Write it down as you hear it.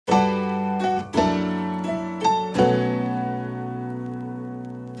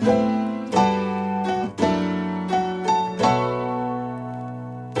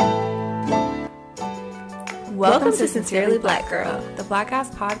Welcome to Sincerely Black Girl, the Black Ass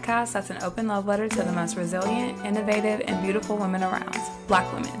podcast that's an open love letter to the most resilient, innovative, and beautiful women around,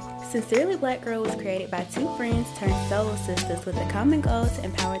 Black women. Sincerely Black Girl was created by two friends turned soul sisters with a common goal to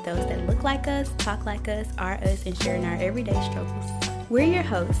empower those that look like us, talk like us, are us, and share in our everyday struggles. We're your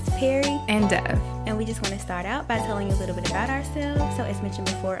hosts, Perry and Dev. And we just want to start out by telling you a little bit about ourselves. So as mentioned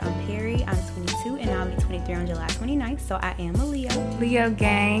before, I'm Perry. I'm 22 and I'll be 23 on July 29th. So I am a Leo. Leo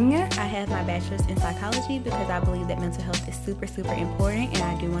gang. I have my bachelor's in psychology because I believe that mental health is super, super important. And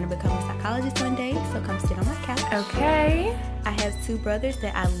I do want to become a psychologist one day. So come sit on my couch. Okay. I have two brothers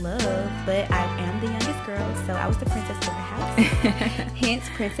that I love, but I am the youngest girl, so I was the princess of the house. Hence,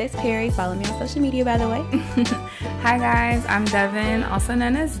 Princess Perry. Follow me on social media, by the way. Hi guys, I'm Devin, also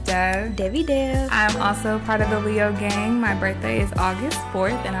known as Dev. Debbie Dev. I'm also part of the Leo gang. My birthday is August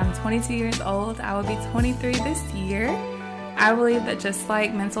 4th, and I'm 22 years old. I will be 23 this year. I believe that just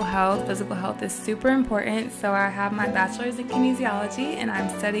like mental health, physical health is super important, so I have my bachelor's in kinesiology, and I'm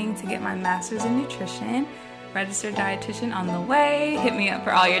studying to get my master's in nutrition. Registered dietitian on the way. Hit me up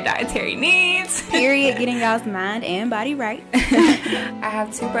for all your dietary needs. Period. Getting y'all's mind and body right. I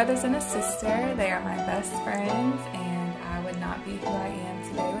have two brothers and a sister. They are my best friends, and I would not be who I am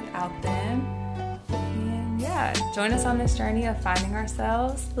today without them. And yeah, join us on this journey of finding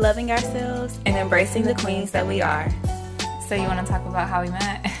ourselves, loving ourselves, and embracing the queens that we are. So you want to talk about how we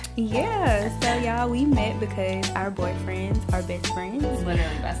met? Yeah, so y'all, we met because our boyfriends are best friends. Literally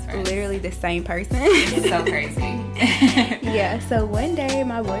best friends. Literally the same person. It's so crazy. Yeah, so one day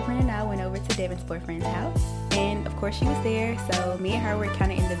my boyfriend and I went over to Devin's boyfriend's house. And of course she was there, so me and her were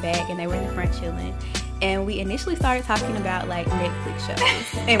kind of in the back and they were in the front chilling. And we initially started talking about like Netflix shows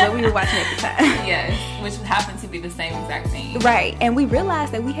and what we were watching at the time. Yes, which happened to be the same exact thing. Right, and we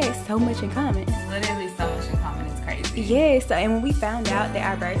realized that we had so much in common. Literally so much in common, it's crazy. Yeah, so and when we found out that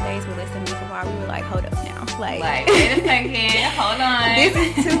our birthdays were less than a week apart, we were like, hold up now. Like wait a second, hold on. This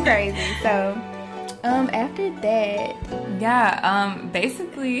is too crazy. So after that,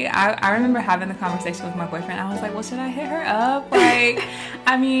 basically I remember having the conversation with my boyfriend. I was like, well, should I hit her up? Like,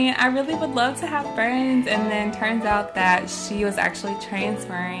 I mean, I really would love to have friends. And then turns out that she was actually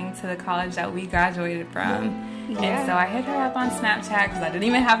transferring to the college that we graduated from. Yeah. And so I hit her up on Snapchat because I didn't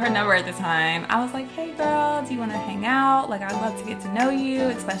even have her number at the time. I was like, hey girl, do you want to hang out? Like, I'd love to get to know you,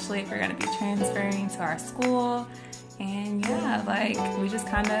 especially if you're going to be transferring to our school. And yeah, like, we just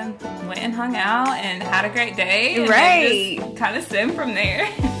kind of went and hung out and had a great day. And right. Just kind of stemmed from there.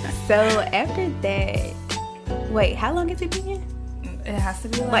 So after that, wait, how long has it been? It has to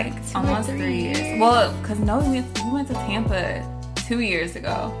be like almost 3 years. Well, because we went to Tampa 2 years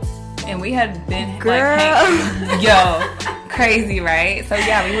ago. And we had been crazy, right? So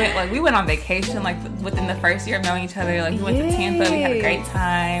yeah, we went on vacation like within the first year of knowing each other. Like we went to Tampa, we had a great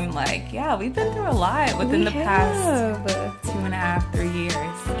time. Like yeah, we've been through a lot within the past 2.5, 3 years.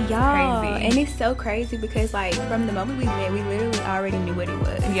 Y'all, crazy. And it's so crazy because like from the moment we met, we literally already knew what it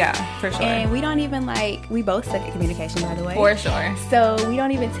was. Yeah, for sure. And we don't even we both suck at communication, by the way. For sure. So we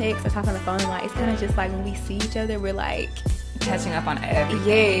don't even text or talk on the phone. Like it's kind of just like when we see each other, we're like catching up on everything.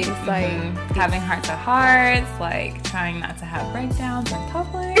 Yes, like having heart to hearts, like trying not to have breakdowns in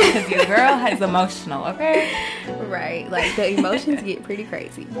public because your girl is emotional, okay? Right, like the emotions get pretty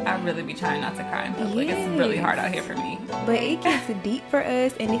crazy. I really be trying not to cry in public. Yes. It's really hard out here for me. But it gets deep for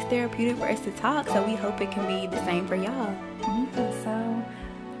us and it's therapeutic for us to talk, so we hope it can be the same for y'all. So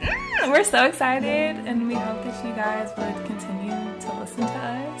we're so excited and we hope that you guys would continue to listen to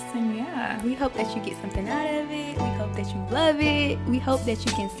us. And yeah, we hope that you get something out of it. We hope that you love it. We hope that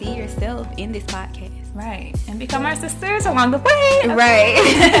you can see yourself in this podcast. Right. And become our sisters along the way. Right.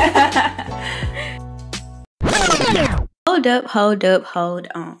 Hold up, hold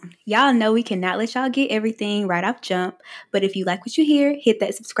on. Y'all know we cannot let y'all get everything right off jump. But if you like what you hear, hit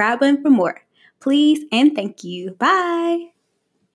that subscribe button for more. Please and thank you. Bye.